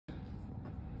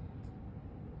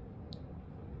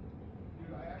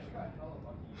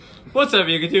What's up,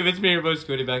 YouTube? It's me, your boy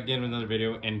Scooty, back again with another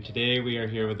video, and today we are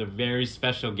here with a very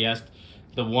special guest,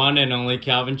 the one and only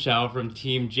Chow from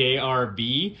Team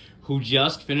JRB, who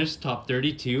just finished top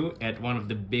 32 at one of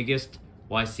the biggest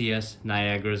YCS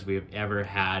Niagaras we have ever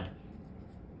had.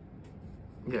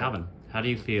 Yeah. Calvin, how do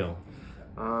you feel?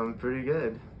 Pretty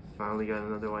good. Finally got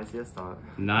another YCS top.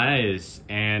 Nice.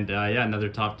 And yeah, another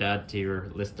top to add to your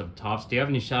list of tops. Do you have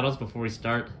any shoutouts before we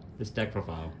start this deck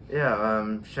profile?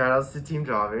 Yeah, shoutouts to Team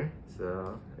Jobber.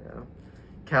 So, yeah.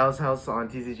 Cal's house on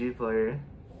TCG player.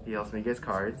 He helps me get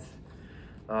cards.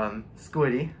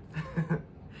 Squiddy.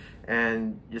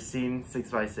 And Yassine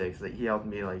 6x6. Like, he helped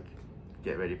me like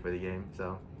get ready for the game.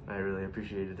 So I really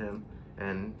appreciated him.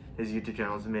 And his YouTube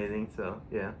channel is amazing. So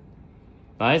yeah.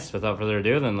 Nice. Without further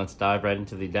ado, then let's dive right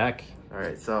into the deck.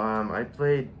 Alright, so I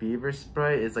played Beaver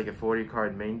Spright. It's like a 40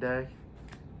 card main deck.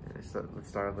 So let's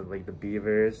start off with like the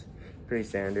Beavers. Pretty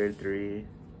standard, 3.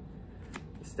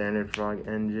 Standard Frog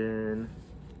Engine.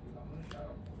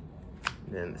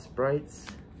 Then the Sprites.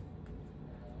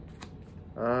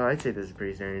 I'd say this is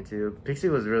pretty standard too. Pixie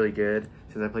was really good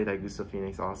since I played Hayabusa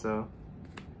Phoenix also.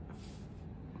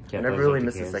 I never really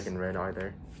missed the second red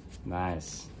either.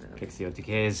 Nice. Yeah. Pixie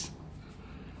OTKs.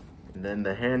 And then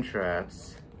the hand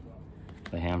traps.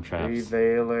 The ham traps. 3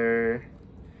 Veiler,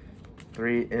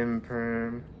 3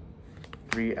 Imperm,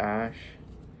 3 Ash.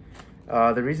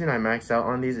 The reason I maxed out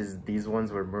on these is these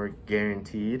ones were more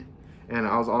guaranteed. And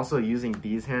I was also using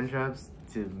these hand traps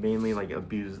to mainly like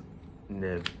abuse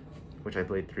Nib, which I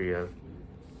played 3 of.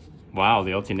 Wow,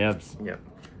 the ulti nibs. Yep.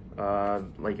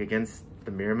 Like against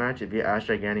the mirror match, if you Ash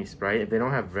Gigantic Spright, if they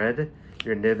don't have red,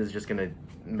 your Nib is just gonna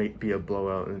be a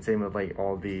blowout. And same with like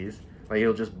all these. Like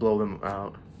it'll just blow them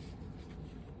out.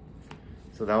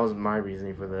 So that was my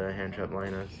reasoning for the hand trap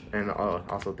lineups. And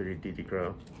also 3 DD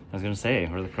Crow. I was gonna say,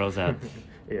 where are the crows at?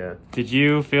 Yeah. Did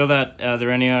you feel that there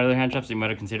are any other hand traps you might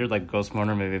have considered, like Ghost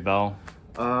Mourner, maybe Bell?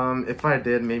 If I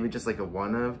did, maybe just like a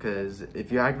one of, because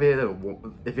if you activate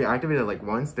it like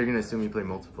once, they're gonna assume you play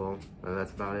multiple.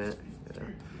 That's about it. Yeah.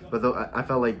 But though I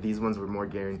felt like these ones were more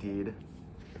guaranteed.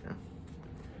 Yeah.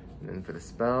 And then for the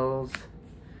spells,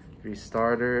 3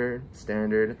 starter,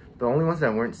 standard. The only ones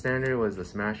that weren't standard was the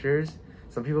Smashers.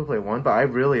 Some people play 1, but I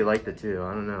really liked the 2.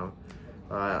 I don't know.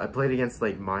 I played against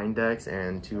like mine decks,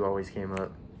 and 2 always came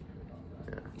up.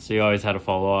 Yeah. So you always had to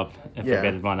follow up if they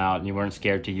baited one out, and you weren't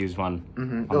scared to use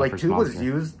one. But like 2 was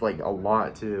used like a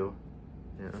lot too.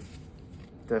 Yeah,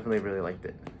 definitely really liked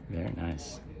it. Very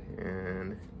nice.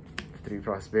 And 3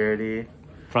 prosperity.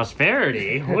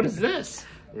 Prosperity? What is this?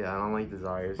 Yeah, I don't like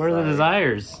desires. What are the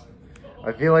desires?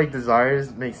 I feel like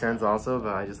desires make sense also,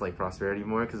 but I just like prosperity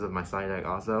more because of my side deck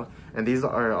also. And these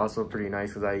are also pretty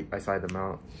nice because I side them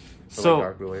out. So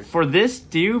like for this,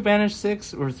 do you banish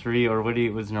 6 or 3, or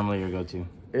what's normally your go-to?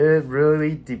 It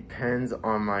really depends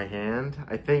on my hand.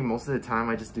 I think most of the time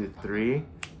I just do 3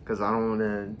 because I don't want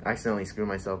to accidentally screw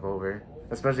myself over,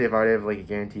 especially if I have like a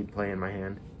guaranteed play in my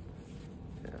hand.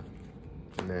 Yeah,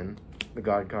 and then the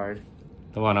God card.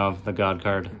 The one of the God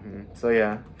card. So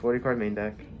yeah, 40 card main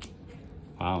deck.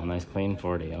 Wow, nice clean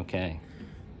 40. Okay.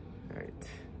 All right.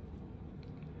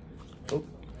 Oh.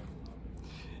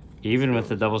 Even with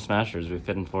the double smashers, we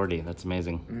fit in 40. That's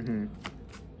amazing.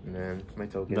 And then my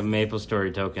tokens. The Maple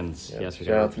Story tokens. Yep. Yes, we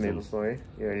Shout out to Maple Story.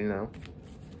 You already know.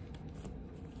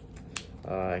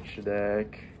 Extra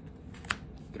deck.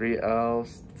 3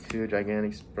 elves, 2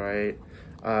 gigantic Spright.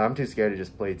 I'm too scared to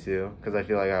just play 2 because I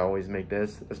feel like I always make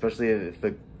this, especially if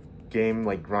the game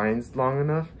like grinds long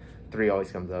enough. 3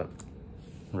 always comes up.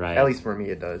 Right. At least for me,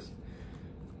 it does.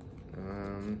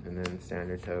 And then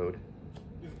standard Toad.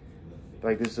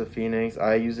 Like this is Phoenix.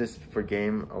 I use this for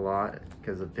game a lot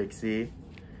because of Pixie,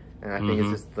 and I think it's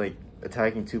just like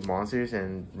attacking 2 monsters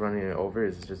and running it over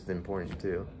is just important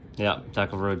too. Yeah,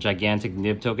 attack over a gigantic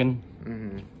Nib token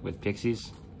with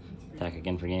Pixies. Attack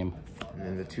again for game. And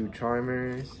then the 2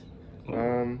 Charmers.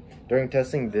 During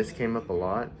testing, this came up a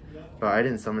lot, but I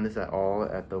didn't summon this at all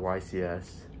at the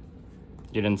YCS.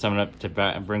 You didn't summon up to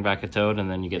bring back a Toad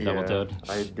and then you get double Toad?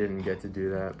 I didn't get to do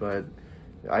that, but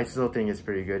I still think it's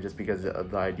pretty good just because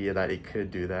of the idea that it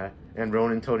could do that. And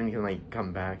Ronin Totem can like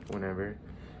come back whenever.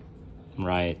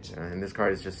 Right. And this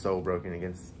card is just so broken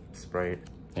against Spright.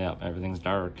 Yeah, everything's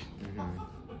dark. And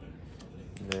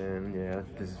then yeah,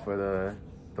 this is for the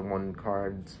 1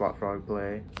 card Swap Frog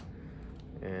play.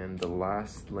 And the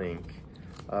last link.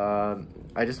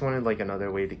 I just wanted like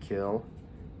another way to kill.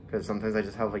 Because sometimes I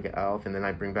just have like an elf and then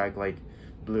I bring back like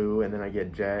blue and then I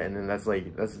get jet and then that's a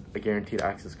guaranteed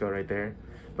access code right there.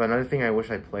 But another thing I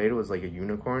wish I played was like a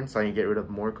unicorn so I can get rid of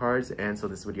more cards and so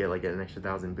this would get like an extra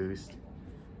 1,000 boost.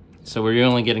 So were you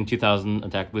only getting 2,000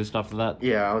 attack boost off of that?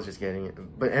 Yeah, I was just getting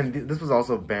it. But this was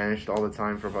also banished all the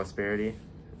time for prosperity.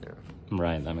 Yeah.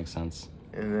 Right, that makes sense.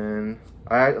 And then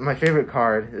my favorite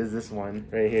card is this one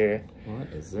right here. What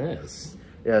is this?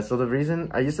 Yeah, so the reason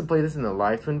I used to play this in the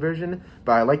Live Twin version,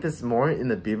 but I like this more in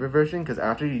the Beaver version because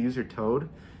after you use your Toad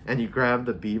and you grab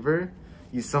the Beaver,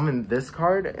 you summon this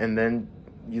card and then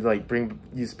you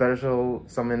you special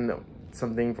summon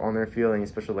something on their field and you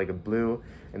special like a blue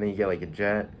and then you get like a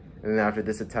jet. And then after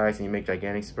this attacks and you make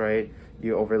Gigantic Spright,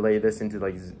 you overlay this into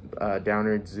like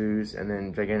Downward Zeus and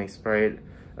then Gigantic Spright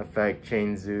effect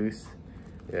Chain Zeus.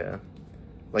 Yeah.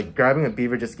 Like grabbing a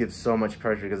Beaver just gives so much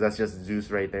pressure because that's just Zeus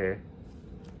right there.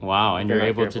 Wow, and you're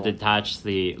able to detach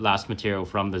the last material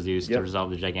from the Zeus to resolve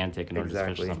the Gigantic in order to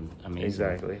special something amazing.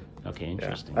 Exactly. Okay,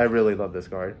 interesting. Yeah. I really love this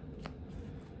card.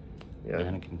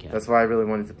 Yeah, that's why I really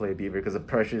wanted to play a Beaver because the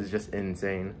pressure is just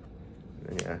insane.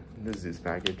 And yeah, the Zeus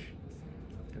package.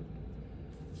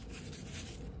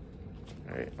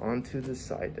 Alright, on to the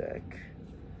side deck.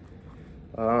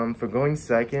 For going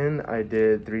second, I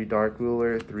did 3 Dark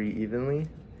Ruler, 3 Evenly.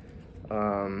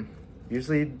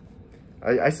 Usually,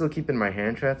 I still keep in my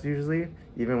hand traps usually,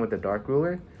 even with the Dark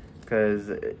Ruler, because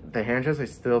the hand traps are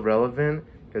still relevant,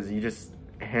 because you just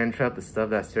hand trap the stuff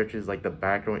that searches like the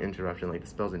back row interruption, like the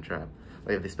spells and trap.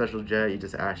 Like if the special jet, you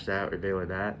just ash that or Veil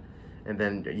that, and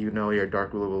then you know your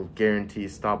Dark Ruler will guarantee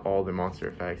stop all the monster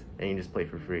effects, and you just play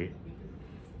for free.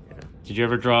 Yeah. Did you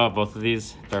ever draw both of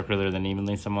these, Dark Ruler then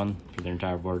Evenly someone, for their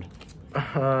entire board?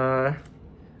 I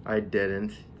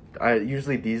didn't.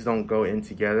 Usually these don't go in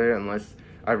together unless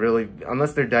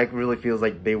their deck really feels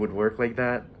like they would work like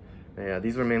that. Yeah,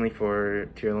 these were mainly for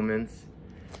tier elements.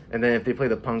 And then if they play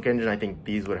the Punk Engine, I think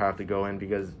these would have to go in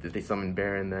because if they summon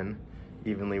Baron, then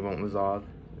Evenly won't resolve.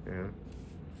 Yeah.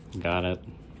 Got it.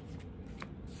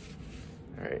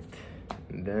 Alright.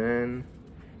 And then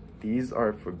these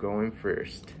are for going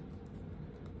first.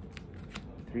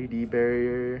 3D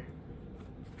Barrier,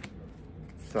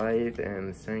 Scythe,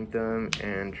 and Sanctum,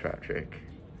 and Trap Trick.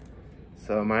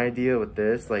 So my idea with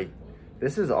this,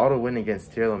 this is auto win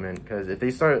against tier element, because if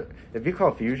you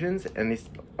call fusions and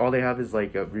all they have is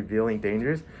like revealing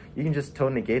dangers, you can just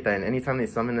Toad negate that, and anytime they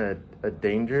summon a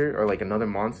danger or like another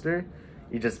monster,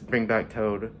 you just bring back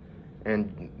Toad,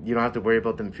 and you don't have to worry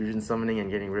about them fusion summoning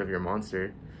and getting rid of your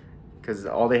monster, because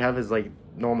all they have is like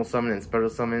normal summon and special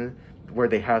summon, where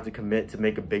they have to commit to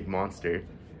make a big monster,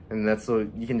 and that's so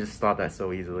you can just stop that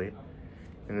so easily.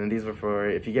 And then these were for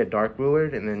if you get Dark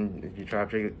Rulered, and then if you Trap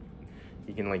Trick,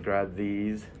 you can like grab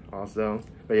these also.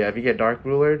 But yeah, if you get Dark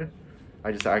Rulered,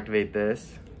 I just activate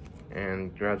this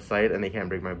and grab Sight, and they can't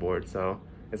break my board. So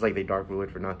it's like they Dark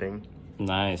Rulered for nothing.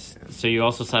 Nice. Yeah. So you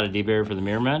also set a D-Barrier for the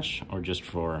mirror match, or just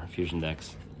for fusion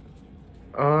decks?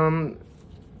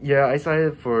 Yeah, I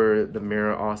cited for the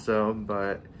mirror also,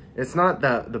 but it's not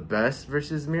the best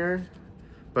versus mirror.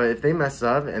 But if they mess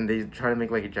up and they try to make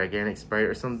like a Gigantic Spright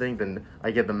or something, then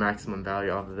I get the maximum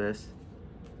value off of this.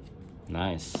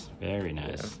 Nice. Very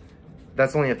nice. Yeah.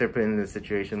 That's only if they're put in the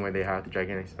situation where they have the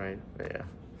Gigantic Spright. But yeah.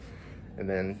 And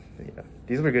then, yeah.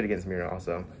 These were good against mirror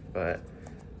also. But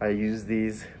I used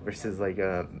these versus like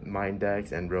Mind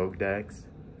decks and Rogue decks.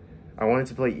 I wanted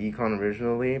to play Econ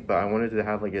originally, but I wanted to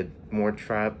have like a more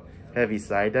trap heavy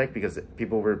side deck because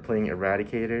people were playing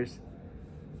Eradicators.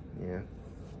 Yeah.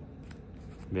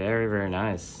 Very, very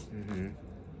nice.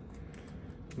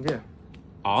 Yeah.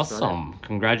 Awesome.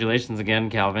 Congratulations again,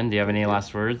 Calvin. Do you have any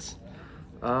last words?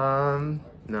 No,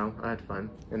 I had fun.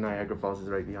 And Niagara Falls is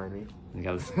right behind me. You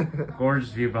got this gorgeous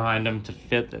view behind him to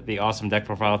fit the awesome deck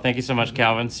profile. Thank you so much,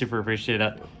 Calvin. Super appreciate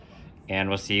it. And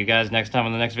we'll see you guys next time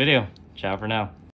on the next video. Ciao for now.